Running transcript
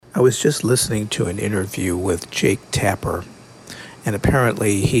I was just listening to an interview with Jake Tapper, and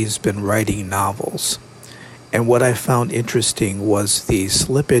apparently he's been writing novels. And what I found interesting was the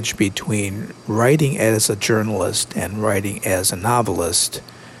slippage between writing as a journalist and writing as a novelist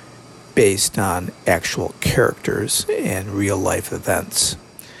based on actual characters and real life events.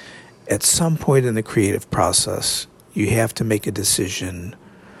 At some point in the creative process, you have to make a decision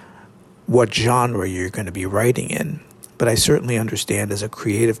what genre you're going to be writing in. But I certainly understand as a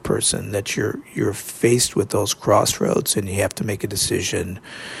creative person that you're faced with those crossroads and you have to make a decision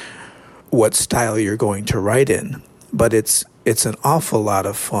what style you're going to write in. But it's an awful lot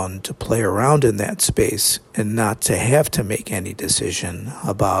of fun to play around in that space and not to have to make any decision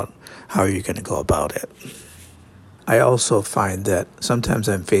about how you're going to go about it. I also find that sometimes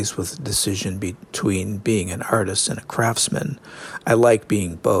I'm faced with a decision between being an artist and a craftsman. I like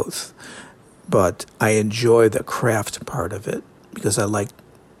being both, but I enjoy the craft part of it because I like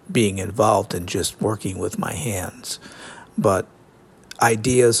being involved in just working with my hands. But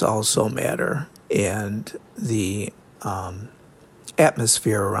ideas also matter, and the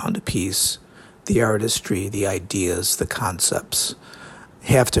atmosphere around a piece, the artistry, the ideas, the concepts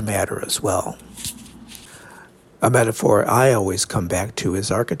have to matter as well. A metaphor I always come back to is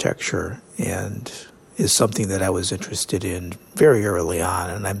architecture, and is something that I was interested in very early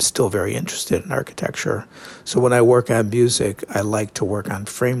on, and I'm still very interested in architecture. So when I work on music, I like to work on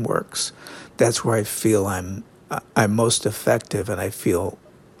frameworks. That's where I feel I'm most effective, and I feel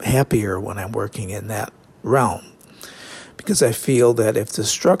happier when I'm working in that realm, because I feel that if the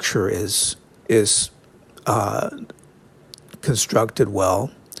structure is constructed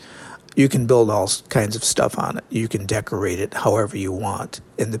well, you can build all kinds of stuff on it. You can decorate it however you want,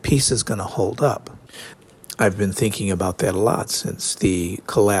 and the piece is going to hold up. I've been thinking about that a lot since the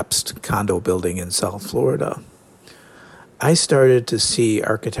collapsed condo building in South Florida. I started to see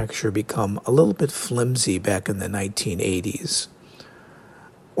architecture become a little bit flimsy back in the 1980s.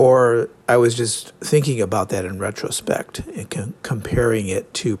 Or I was just thinking about that in retrospect and comparing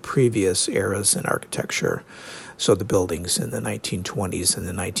it to previous eras in architecture. So the buildings in the 1920s and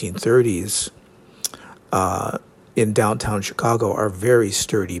the 1930s in downtown Chicago are very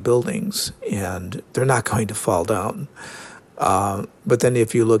sturdy buildings, and they're not going to fall down. But then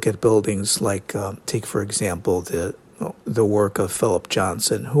if you look at buildings like, take for example, the work of Philip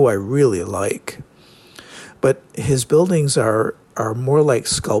Johnson, who I really like, but his buildings are more like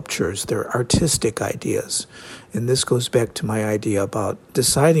sculptures. They're artistic ideas. And this goes back to my idea about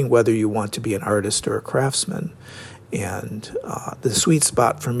deciding whether you want to be an artist or a craftsman. And the sweet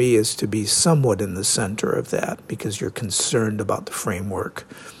spot for me is to be somewhat in the center of that, because you're concerned about the framework.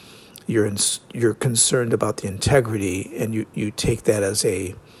 You're concerned about the integrity, and you take that as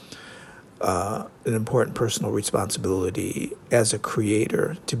an important personal responsibility as a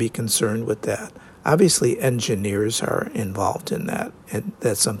creator to be concerned with that. Obviously, engineers are involved in that, and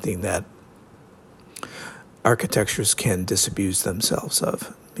that's something that architectures can disabuse themselves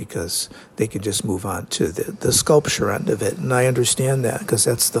of, because they can just move on to the sculpture end of it. And I understand that, because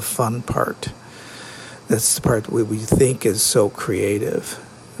that's the fun part. That's the part we think is so creative.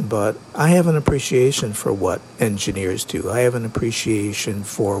 But I have an appreciation for what engineers do. I have an appreciation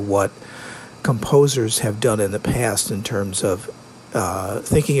for what composers have done in the past in terms of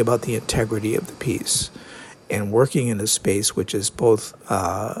thinking about the integrity of the piece and working in a space which is both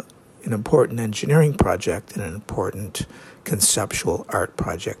an important engineering project and an important conceptual art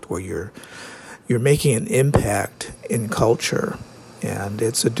project, where you're making an impact in culture, and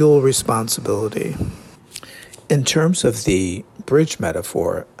it's a dual responsibility. In terms of the bridge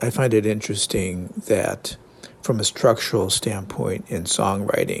metaphor, I find it interesting that from a structural standpoint in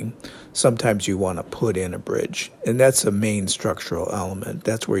songwriting, sometimes you want to put in a bridge, and that's a main structural element.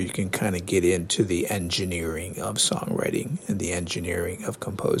 That's where you can kind of get into the engineering of songwriting and the engineering of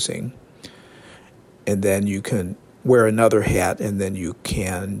composing. And then you can wear another hat, and then you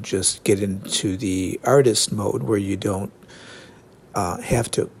can just get into the artist mode, where you don't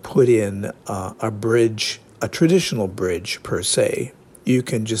have to put in a bridge, a traditional bridge per se. You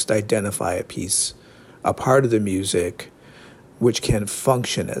can just identify a piece, a part of the music, which can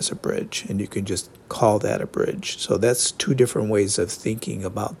function as a bridge, and you can just call that a bridge. So that's two different ways of thinking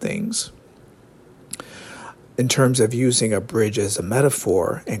about things. In terms of using a bridge as a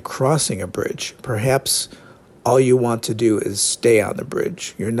metaphor and crossing a bridge, perhaps all you want to do is stay on the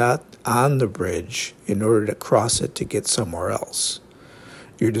bridge. You're not on the bridge in order to cross it to get somewhere else.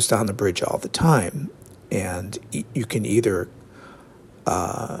 You're just on the bridge all the time, and you can either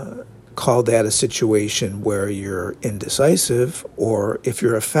call that a situation where you're indecisive, or if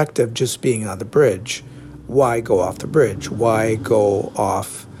you're effective just being on the bridge, why go off the bridge? Why go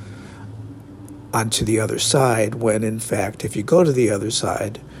off onto the other side, when in fact, if you go to the other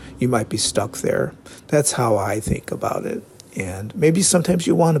side, you might be stuck there. That's how I think about it. And maybe sometimes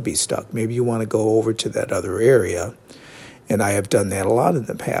you want to be stuck. Maybe you want to go over to that other area. And I have done that a lot in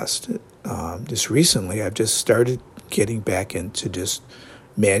the past. Just recently, I've just started getting back into just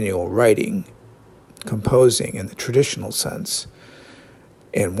manual writing, composing in the traditional sense.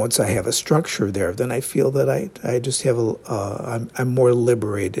 And once I have a structure there, then I feel that I just have I'm more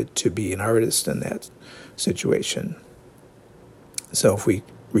liberated to be an artist in that situation. So if we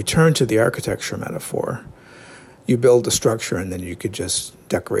return to the architecture metaphor, you build a structure and then you could just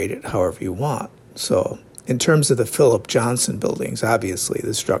decorate it however you want. So in terms of the Philip Johnson buildings, obviously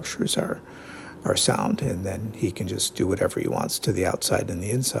the structures are sound, and then he can just do whatever he wants to the outside and the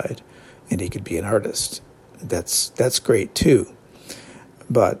inside, and he could be an artist. That's great too.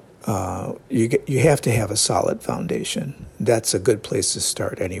 But you have to have a solid foundation. That's a good place to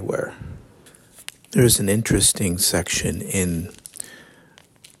start anywhere. There's an interesting section in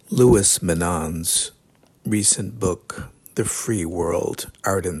Louis Menand's recent book, The Free World,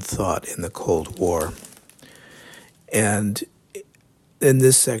 Art and Thought in the Cold War. And in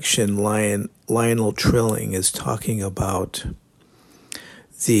this section, Lionel Trilling is talking about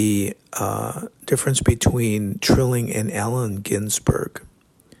the difference between Trilling and Allen Ginsberg.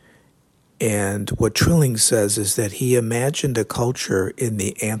 And what Trilling says is that he imagined a culture in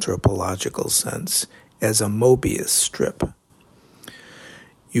the anthropological sense as a Mobius strip.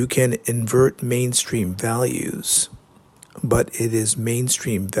 You can invert mainstream values, but it is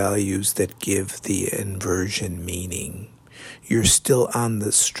mainstream values that give the inversion meaning. You're still on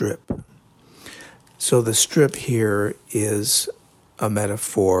the strip. So the strip here is a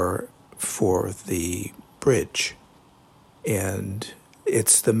metaphor for the bridge. And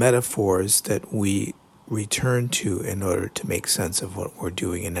it's the metaphors that we return to in order to make sense of what we're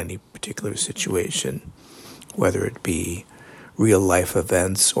doing in any particular situation, whether it be real-life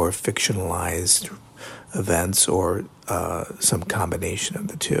events or fictionalized events or some combination of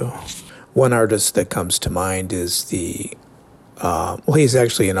the two. One artist that comes to mind is he's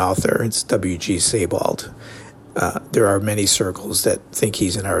actually an author. It's W.G. Sebald. There are many circles that think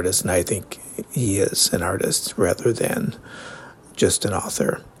he's an artist, and I think he is an artist rather than just an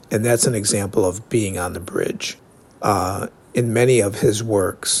author. And that's an example of being on the bridge. In many of his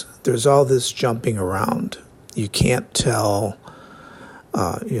works, there's all this jumping around. You can't tell,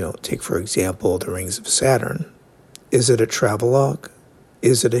 take for example, The Rings of Saturn. Is it a travelogue?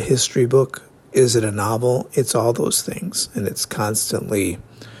 Is it a history book? Is it a novel? It's all those things, and it's constantly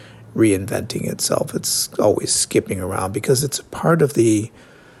reinventing itself. It's always skipping around because it's a part of the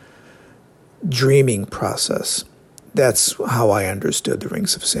dreaming process. That's how I understood The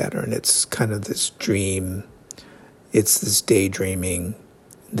Rings of Saturn. It's kind of this dream. It's this daydreaming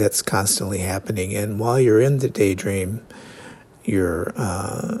that's constantly happening. And while you're in the daydream, you're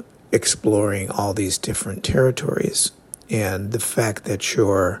exploring all these different territories. And the fact that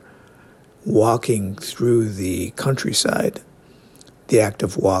you're walking through the countryside, the act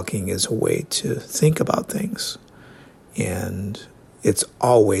of walking is a way to think about things. And it's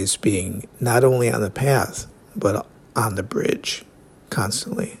always being not only on the path, but on the bridge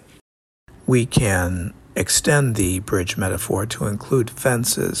constantly. We can extend the bridge metaphor to include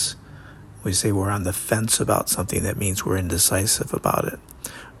fences. We say we're on the fence about something, that means we're indecisive about it.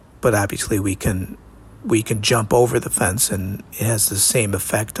 But obviously we can jump over the fence, and it has the same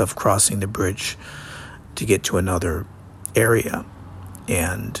effect of crossing the bridge to get to another area.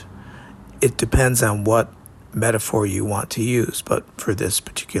 And it depends on what metaphor you want to use, but for this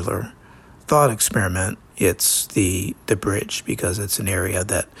particular thought experiment, it's the bridge, because it's an area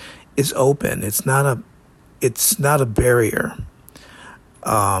that is open. It's not a barrier.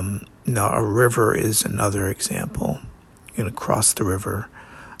 A river is another example. You're going to cross the river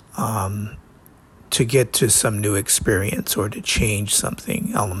to get to some new experience or to change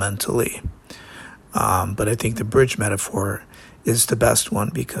something elementally. But I think the bridge metaphor is the best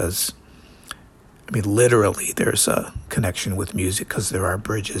one because, literally there's a connection with music because there are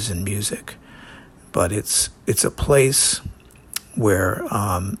bridges in music. But it's a place where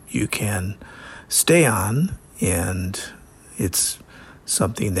you can stay on, and it's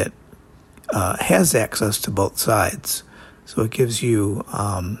something that has access to both sides. So it gives you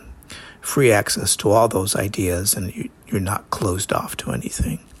free access to all those ideas, and you're not closed off to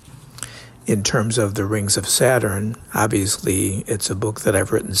anything. In terms of The Rings of Saturn, obviously it's a book that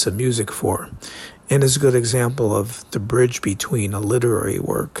I've written some music for, and is a good example of the bridge between a literary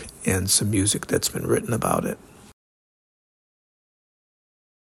work and some music that's been written about it.